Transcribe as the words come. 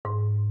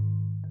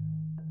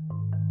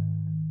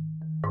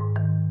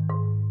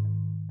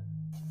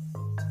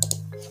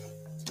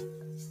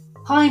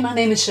Hi, my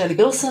name is Shirley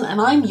Bilson and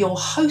I'm your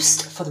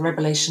host for the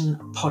Revelation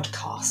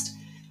podcast.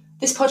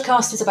 This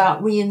podcast is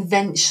about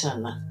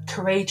reinvention,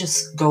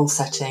 courageous goal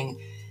setting,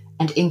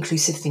 and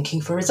inclusive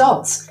thinking for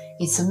results.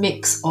 It's a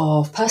mix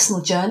of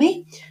personal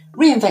journey,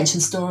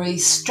 reinvention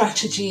stories,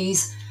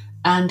 strategies,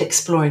 and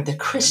exploring the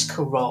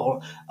critical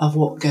role of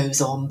what goes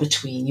on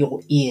between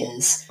your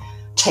ears,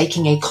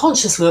 taking a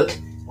conscious look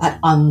at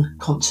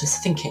unconscious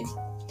thinking.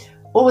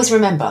 Always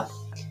remember,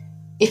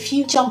 if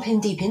you jump in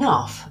deep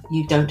enough,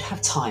 you don't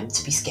have time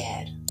to be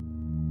scared.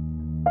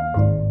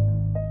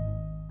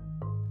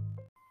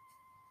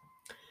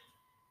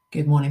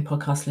 Good morning,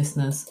 podcast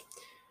listeners.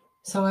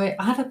 So I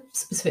had a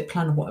specific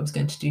plan of what I was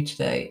going to do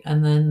today,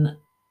 and then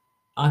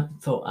I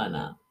thought, oh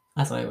no,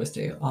 as I always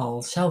do,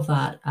 I'll shelve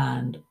that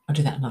and I'll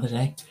do that another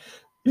day.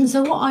 And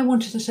so what I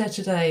wanted to share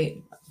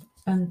today,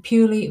 and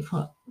purely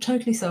for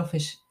totally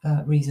selfish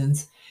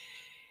reasons,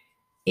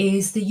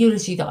 is the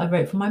eulogy that I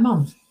wrote for my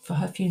mum for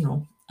her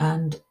funeral.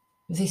 And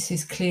this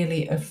is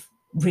clearly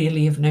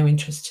really of no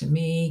interest to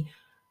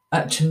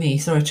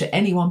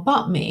anyone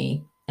but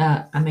me,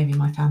 and maybe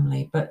my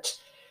family. But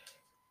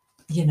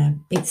you know,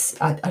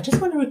 I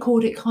just want to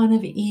record it kind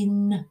of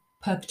in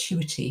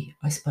perpetuity,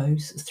 I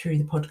suppose, through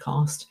the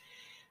podcast.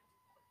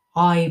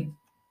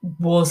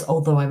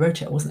 Although I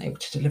wrote it, I wasn't able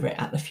to deliver it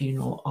at the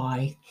funeral.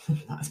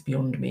 That's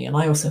beyond me. And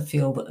I also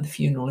feel that the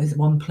funeral is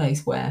one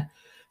place where,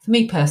 for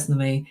me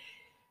personally,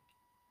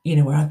 you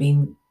know, where I've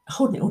been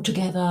holding it all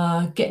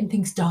together, getting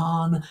things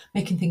done,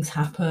 making things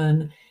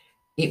happen.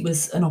 It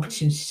was an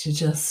opportunity to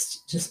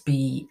just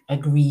be a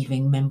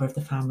grieving member of the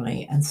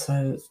family. And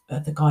so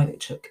the guy that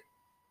took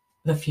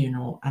the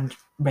funeral and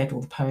read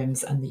all the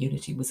poems and the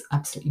eulogy was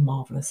absolutely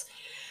marvellous.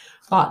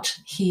 But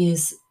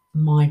here's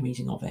my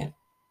reading of it.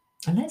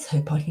 And let's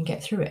hope I can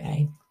get through it,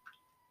 eh?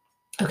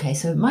 Okay,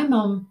 so my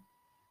mum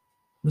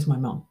was my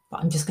mum, but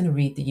I'm just going to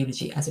read the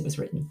eulogy as it was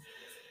written.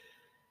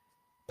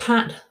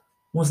 Pat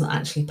wasn't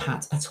actually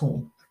Pat at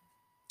all.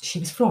 She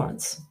was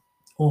Florence,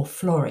 or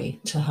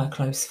Florrie to her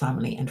close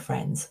family and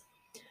friends.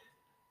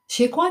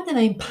 She acquired the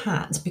name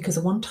Pat because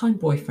a one-time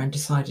boyfriend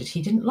decided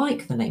he didn't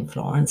like the name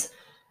Florence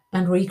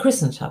and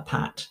rechristened her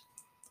Pat.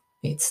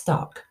 It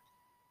stuck.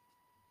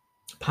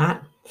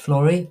 Pat,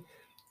 Florrie,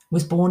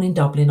 was born in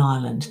Dublin,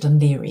 Ireland, Dún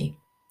Laoghaire,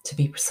 to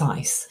be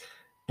precise,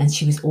 and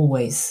she was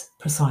always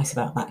precise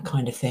about that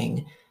kind of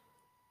thing.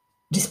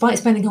 Despite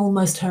spending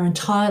almost her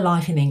entire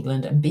life in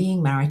England and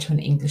being married to an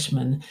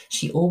Englishman,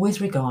 she always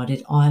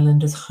regarded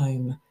Ireland as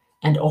home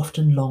and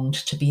often longed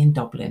to be in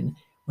Dublin,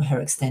 where her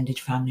extended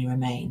family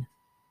remain.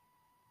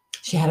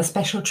 She had a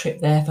special trip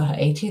there for her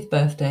 80th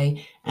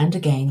birthday and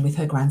again with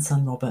her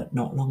grandson Robert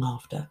not long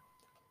after.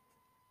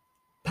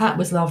 Pat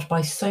was loved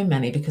by so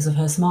many because of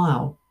her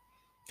smile,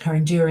 her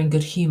enduring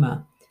good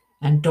humour,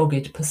 and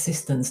dogged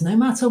persistence no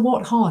matter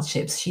what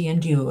hardships she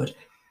endured,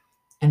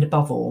 and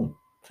above all,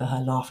 for her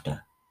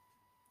laughter.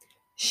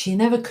 She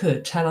never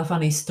could tell a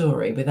funny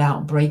story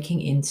without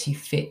breaking into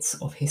fits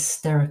of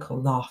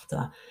hysterical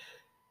laughter,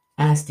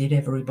 as did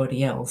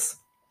everybody else.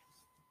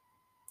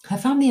 Her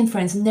family and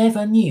friends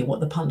never knew what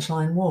the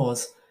punchline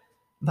was,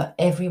 but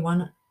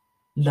everyone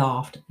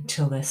laughed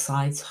until their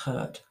sides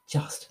hurt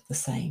just the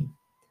same.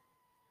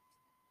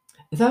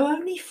 Though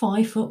only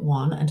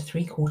 5'1"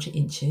 3/4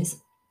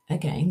 inches,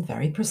 again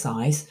very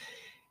precise,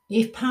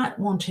 if Pat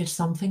wanted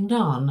something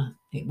done,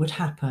 it would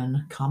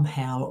happen come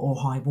hell or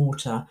high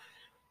water.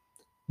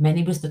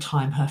 Many was the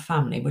time her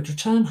family would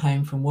return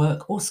home from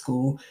work or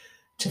school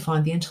to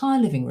find the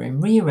entire living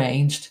room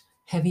rearranged,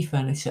 heavy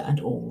furniture and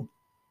all.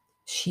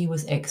 She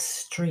was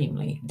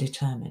extremely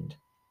determined.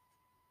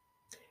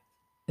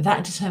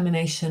 That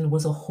determination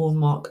was a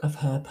hallmark of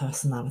her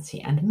personality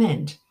and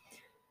meant,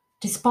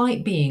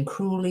 despite being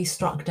cruelly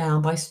struck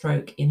down by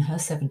stroke in her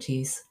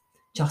 70s,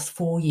 just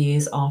 4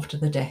 years after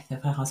the death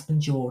of her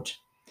husband George,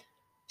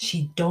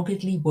 she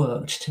doggedly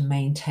worked to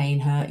maintain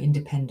her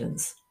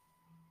independence.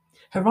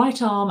 Her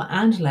right arm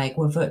and leg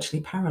were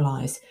virtually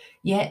paralysed,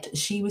 yet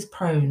she was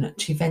prone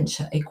to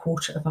venture a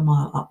 1/4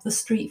 mile up the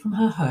street from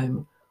her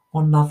home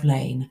on Love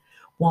Lane,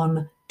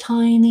 one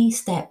tiny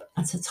step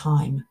at a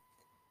time,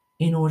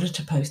 in order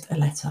to post a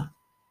letter.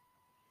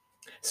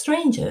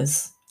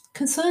 Strangers,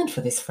 concerned for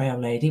this frail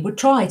lady, would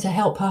try to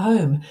help her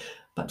home,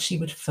 but she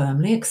would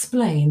firmly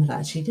explain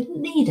that she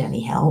didn't need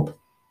any help.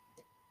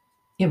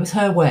 It was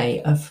her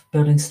way of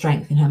building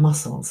strength in her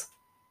muscles,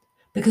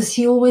 because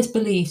she always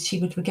believed she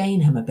would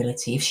regain her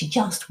mobility if she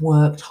just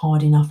worked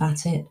hard enough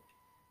at it.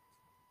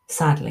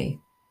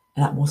 Sadly,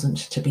 that wasn't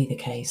to be the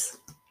case.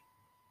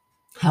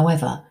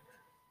 However,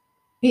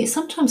 it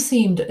sometimes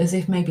seemed as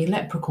if maybe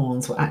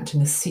leprechauns were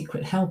acting as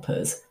secret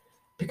helpers,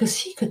 because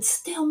she could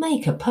still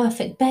make a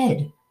perfect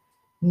bed.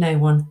 No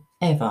one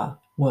ever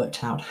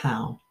worked out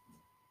how.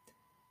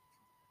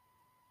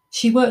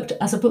 She worked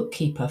as a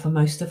bookkeeper for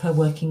most of her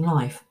working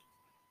life,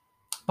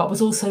 but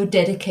was also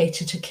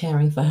dedicated to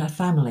caring for her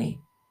family.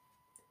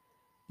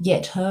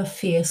 Yet her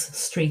fierce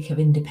streak of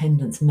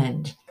independence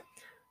meant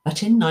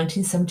that in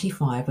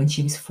 1975, when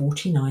she was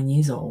 49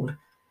 years old,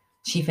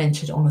 she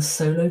ventured on a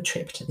solo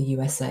trip to the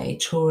USA,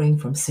 touring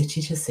from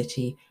city to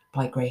city,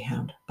 by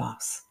Greyhound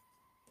bus.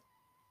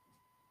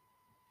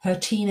 Her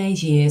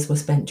teenage years were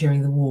spent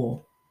during the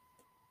war,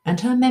 and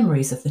her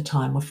memories of the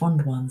time were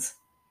fond ones.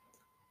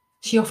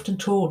 She often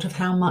talked of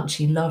how much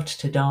she loved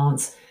to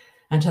dance,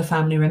 and her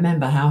family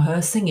remember how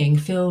her singing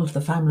filled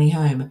the family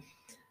home,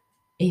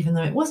 even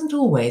though it wasn't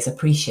always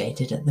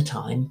appreciated at the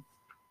time.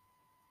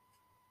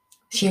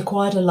 She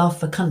acquired a love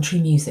for country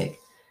music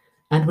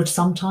and would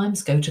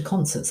sometimes go to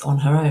concerts on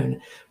her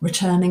own,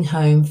 returning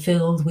home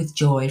filled with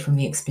joy from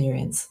the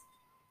experience.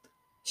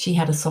 She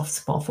had a soft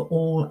spot for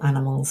all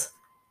animals,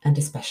 and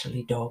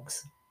especially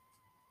dogs.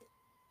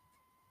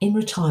 In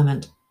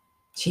retirement,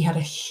 she had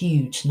a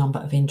huge number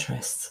of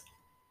interests,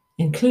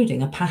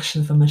 including a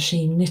passion for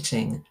machine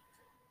knitting.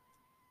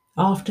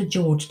 After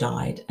George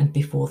died and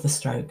before the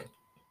stroke,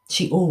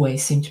 she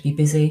always seemed to be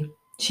busy.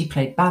 She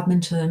played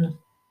badminton,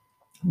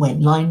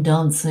 went line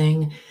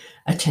dancing,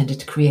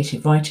 attended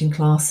creative writing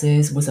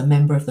classes, was a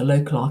member of the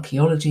local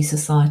archaeology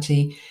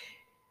society,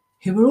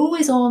 who were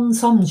always on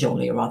some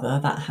jolly or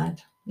other that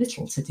had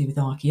little to do with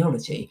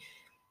archaeology.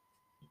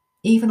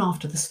 Even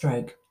after the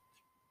stroke,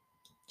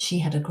 she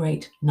had a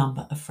great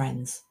number of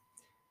friends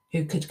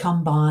who could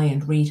come by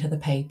and read her the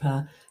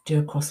paper, do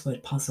a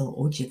crossword puzzle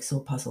or jigsaw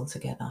puzzle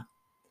together.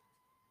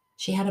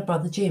 She had a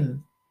brother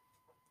Jim,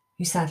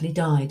 who sadly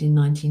died in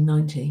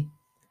 1990.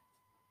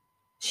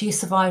 She is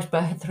survived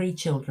by her 3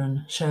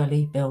 children,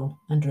 Shirley, Bill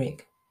and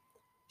Rick.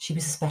 She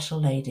was a special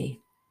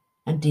lady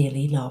and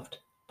dearly loved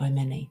by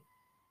many.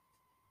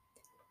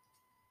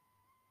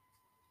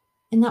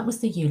 And that was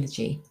the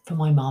eulogy for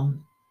my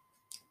mum.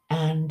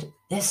 And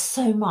there's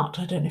so much,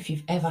 I don't know if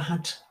you've ever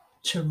had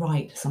to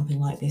write something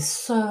like this,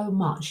 so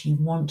much you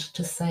want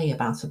to say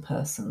about a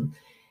person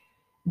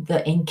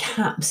that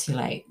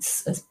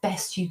encapsulates as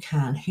best you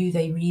can who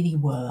they really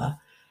were.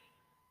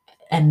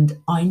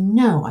 And I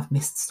know I've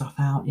missed stuff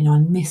out. I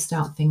missed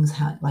out things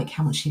like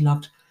how much she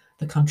loved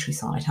the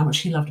countryside, how much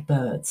she loved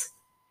birds.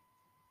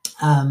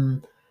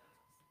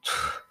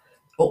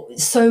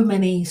 So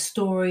many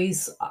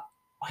stories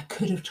I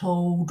could have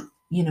told.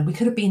 We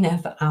could have been there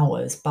for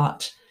hours,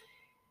 but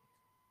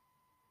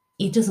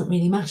it doesn't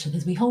really matter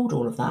because we hold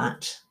all of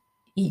that,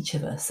 each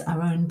of us,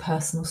 our own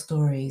personal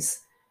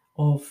stories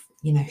of,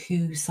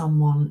 who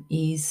someone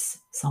is,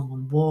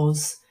 someone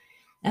was,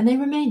 and they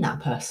remain that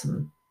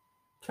person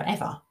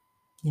forever,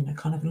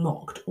 kind of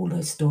locked, all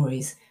those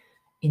stories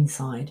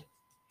inside.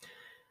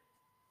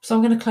 So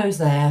I'm going to close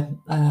there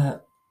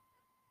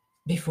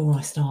before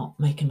I start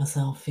making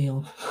myself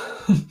feel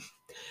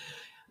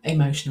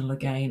emotional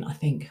again. I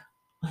think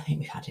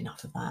we've had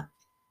enough of that.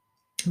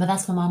 But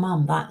that's for my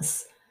mum.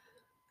 That's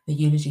the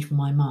eulogy for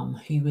my mum,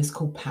 who was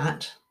called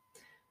Pat.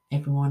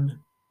 Everyone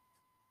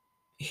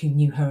who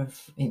knew her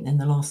in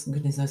the last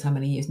goodness knows how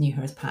many years knew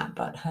her as Pat,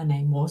 but her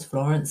name was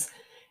Florence,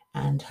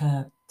 and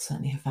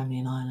certainly her family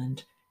in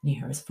Ireland knew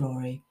her as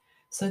Flory.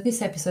 So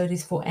this episode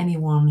is for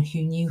anyone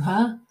who knew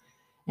her,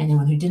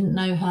 anyone who didn't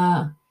know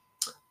her,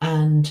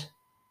 and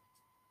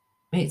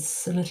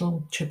it's a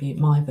little tribute,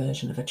 my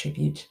version of a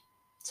tribute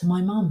to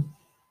my mum.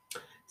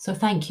 So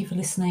thank you for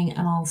listening,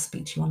 and I'll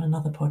speak to you on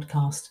another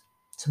podcast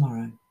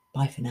tomorrow.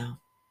 Bye for now.